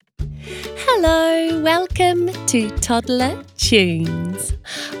Hello, welcome to Toddler Tunes.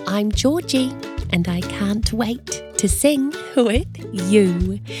 I'm Georgie and I can't wait to sing with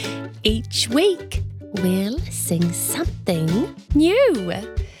you. Each week we'll sing something new.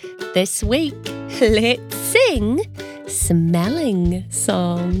 This week, let's sing smelling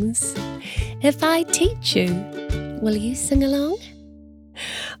songs. If I teach you, will you sing along?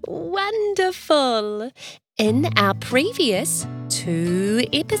 Wonderful! In our previous 2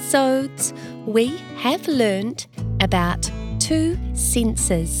 episodes, we have learnt about 2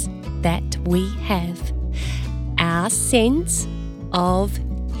 senses that we have. Our sense of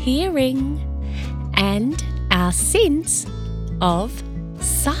hearing and our sense of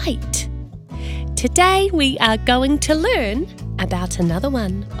sight. Today we are going to learn about another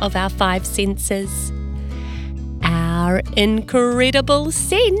one of our 5 senses. Our incredible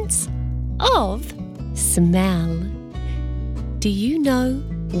sense of smell. Do you know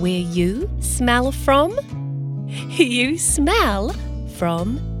where you smell from? You smell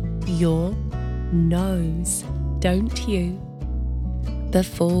from your nose, don't you?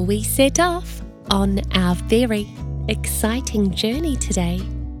 Before we set off on our very exciting journey today,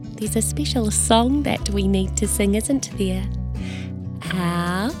 there's a special song that we need to sing, isn't there?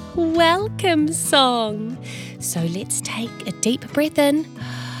 Our welcome song. So let's take a deep breath in,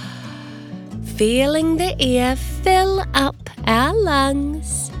 feeling the air fill up our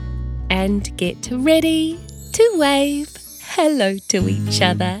lungs, and get ready to wave hello to each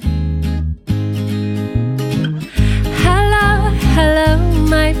other. Hello, hello,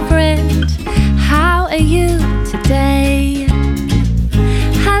 my friend. How are you today?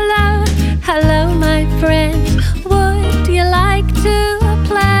 Hello, hello, my friend. Would you like to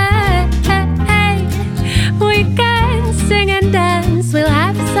play? We can sing and dance. We'll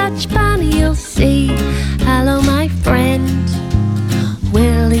have such fun, you'll see. Hello, my friend.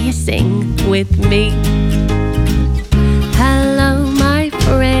 Will you sing with me? Hello, my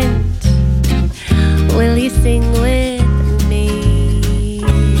friend. Will you sing with me?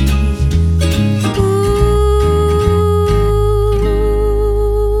 Ooh.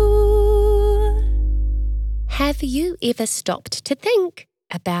 Have you ever stopped to think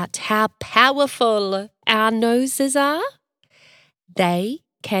about how powerful our noses are? They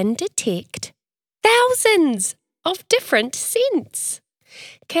can detect thousands of different scents.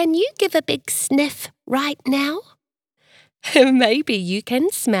 Can you give a big sniff right now? Maybe you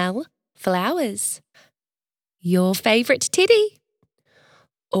can smell flowers, your favourite teddy,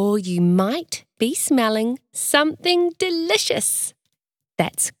 or you might be smelling something delicious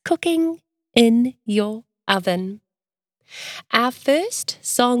that's cooking in your oven. Our first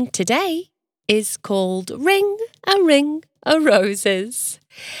song today is called Ring a Roses.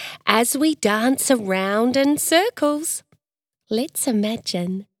 As we dance around in circles, let's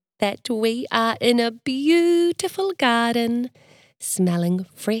imagine that we are in a beautiful garden, smelling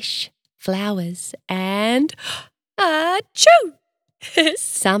fresh flowers and achoo!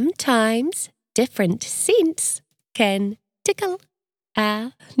 Sometimes different scents can tickle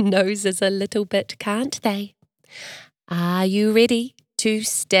our noses a little bit, can't they? Are you ready to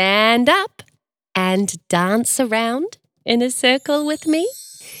stand up and dance around in a circle with me?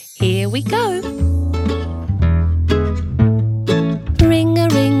 Here we go. Ring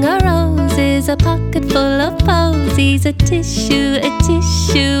a rose is a pocket full of posies. A tissue,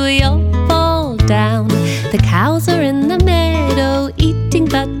 we all fall down. The cows are in the meadow eating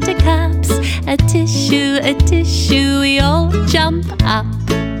buttercups. A tissue, we all jump up.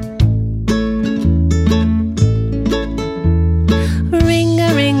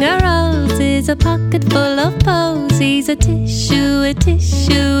 Ring a rose is a pocket full of posies. A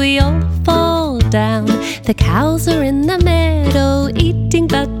tissue, we all fall down. The cows are in the meadow eating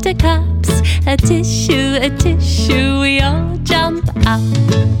buttercups. A tissue, we all jump up.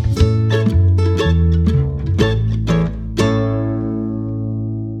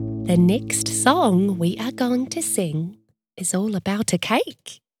 The next song we are going to sing is all about a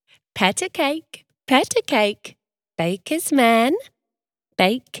cake. Pat a cake, baker's man,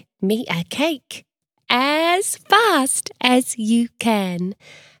 bake me a cake as fast as you can.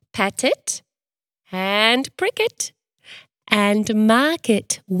 Pat it and prick it and mark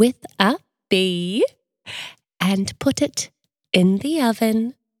it with a B and put it in the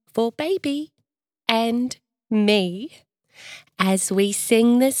oven for baby and me. As we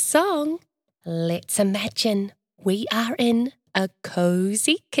sing this song, let's imagine we are in a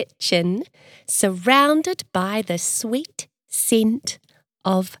cozy kitchen surrounded by the sweet scent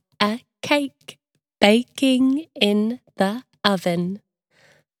of a cake baking in the oven.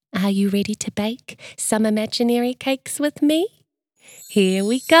 Are you ready to bake some imaginary cakes with me? Here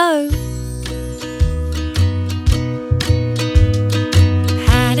we go.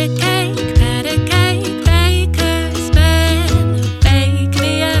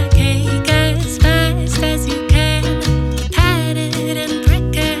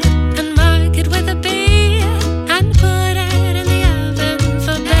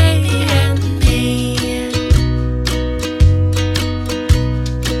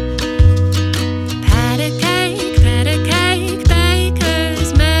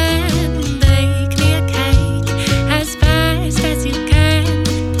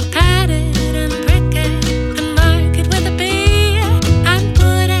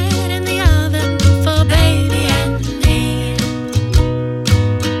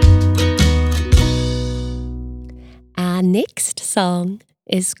 next song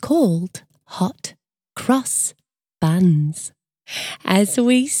is called Hot Cross Buns. As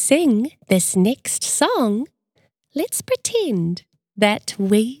we sing this next song, let's pretend that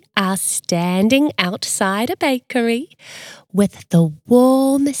we are standing outside a bakery with the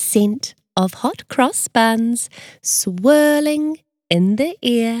warm scent of hot cross buns swirling in the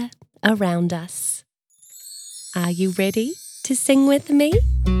air around us. Are you ready to sing with me?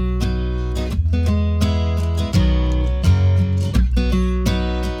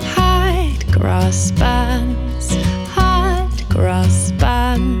 Hot cross buns, hot cross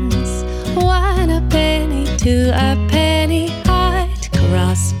buns, 1 a penny, 2 a penny, hot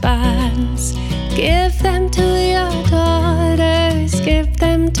cross buns. Give them to your daughters, give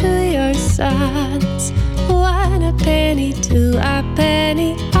them to your sons. 1 a penny, 2 a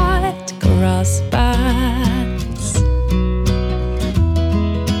penny, hot cross buns.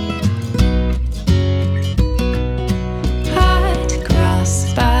 Hot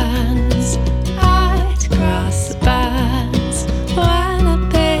cross buns, hot cross buns. 1 a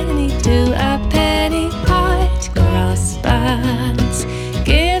penny, 2 a penny, hot cross buns.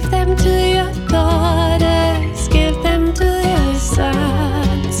 Give them to your daughters, give them to your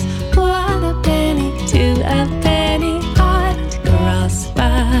sons. 1 a penny, 2 a penny, hot cross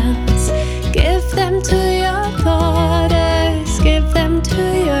buns. Give them to your daughters, give them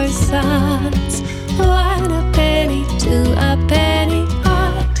to your sons. 1 a penny, 2 a penny,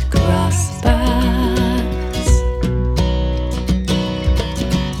 hot cross buns.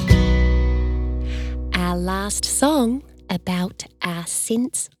 Our last song about our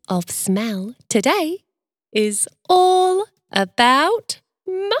sense of smell today is all about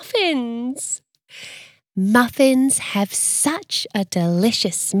muffins. Muffins have such a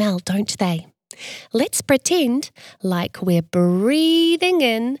delicious smell, don't they? Let's pretend like we're breathing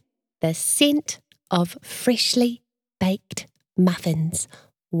in the scent of freshly baked muffins.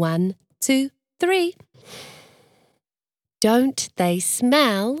 1, 2, 3. Don't they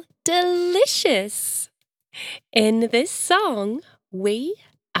smell delicious? In this song, we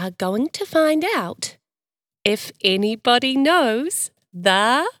are going to find out if anybody knows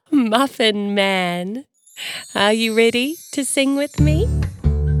the Muffin Man. Are you ready to sing with me?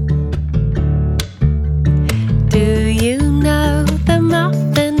 Do you know the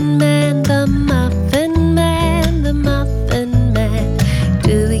Muffin Man, the Muffin Man, the Muffin Man?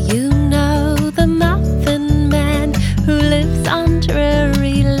 Do you know the Muffin Man who lives on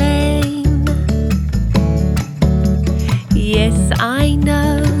Drury Lane? Yes, I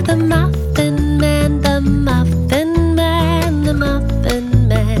know the Muffin Man, the Muffin Man, the Muffin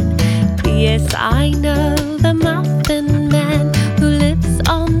Man. Yes, I know the Muffin Man who lives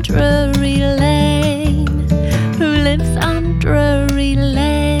on Drury Lane, who lives on Drury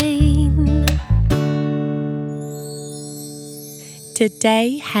Lane.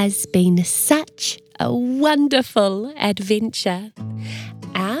 Today has been such a wonderful adventure.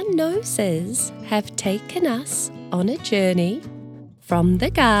 Our noses have taken us on a journey from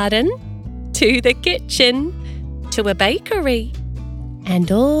the garden to the kitchen to a bakery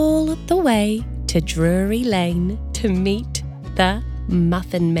and all the way to Drury Lane to meet the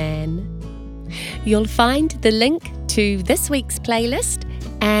Muffin Man. You'll find the link to this week's playlist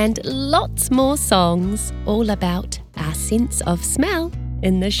and lots more songs all about our sense of smell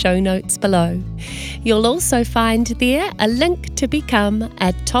in the show notes below. You'll also find there a link to become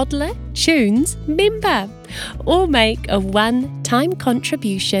a Toddler Tunes member or make a one-time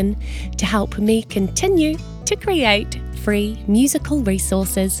contribution to help me continue to create free musical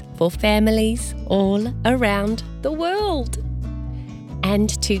resources for families all around the world. And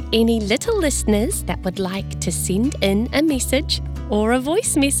to any little listeners that would like to send in a message or a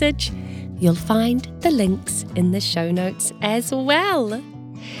voice message, you'll find the links in the show notes as well.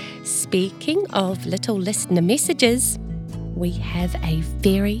 Speaking of little listener messages, we have a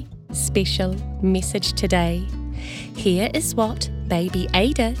very special message today. Here is what baby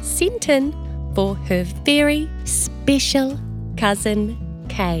Ada sent in for her very special cousin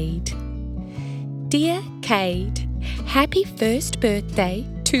Cade. Dear Cade, happy first birthday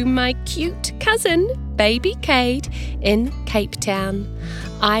to my cute cousin, baby Cade, in Cape Town.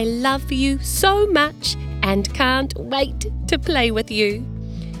 I love you so much and can't wait to play with you.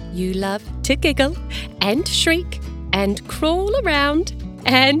 You love to giggle and shriek and crawl around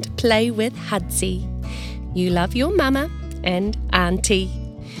and play with Hudsy. You love your mama and auntie.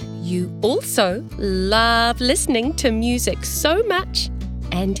 You also love listening to music so much,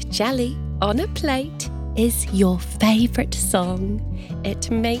 and jelly on a plate is your favourite song.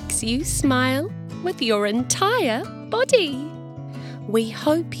 It makes you smile with your entire body. We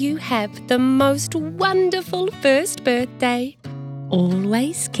hope you have the most wonderful first birthday.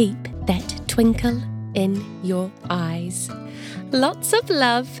 Always keep that twinkle in your eyes. Lots of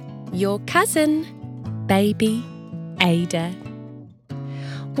love, your cousin, Baby Ada.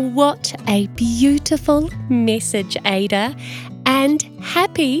 What a beautiful message, Ada. And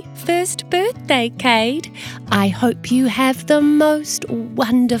happy first birthday, Cade. I hope you have the most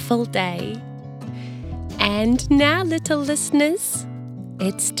wonderful day. And now, little listeners,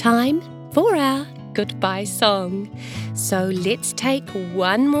 it's time for our goodbye song. So let's take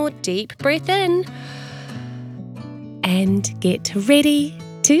one more deep breath in and get ready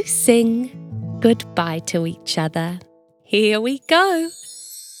to sing goodbye to each other. Here we go.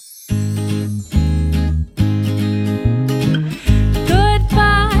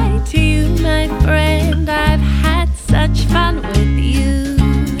 Goodbye to you, my friend. I've had such fun with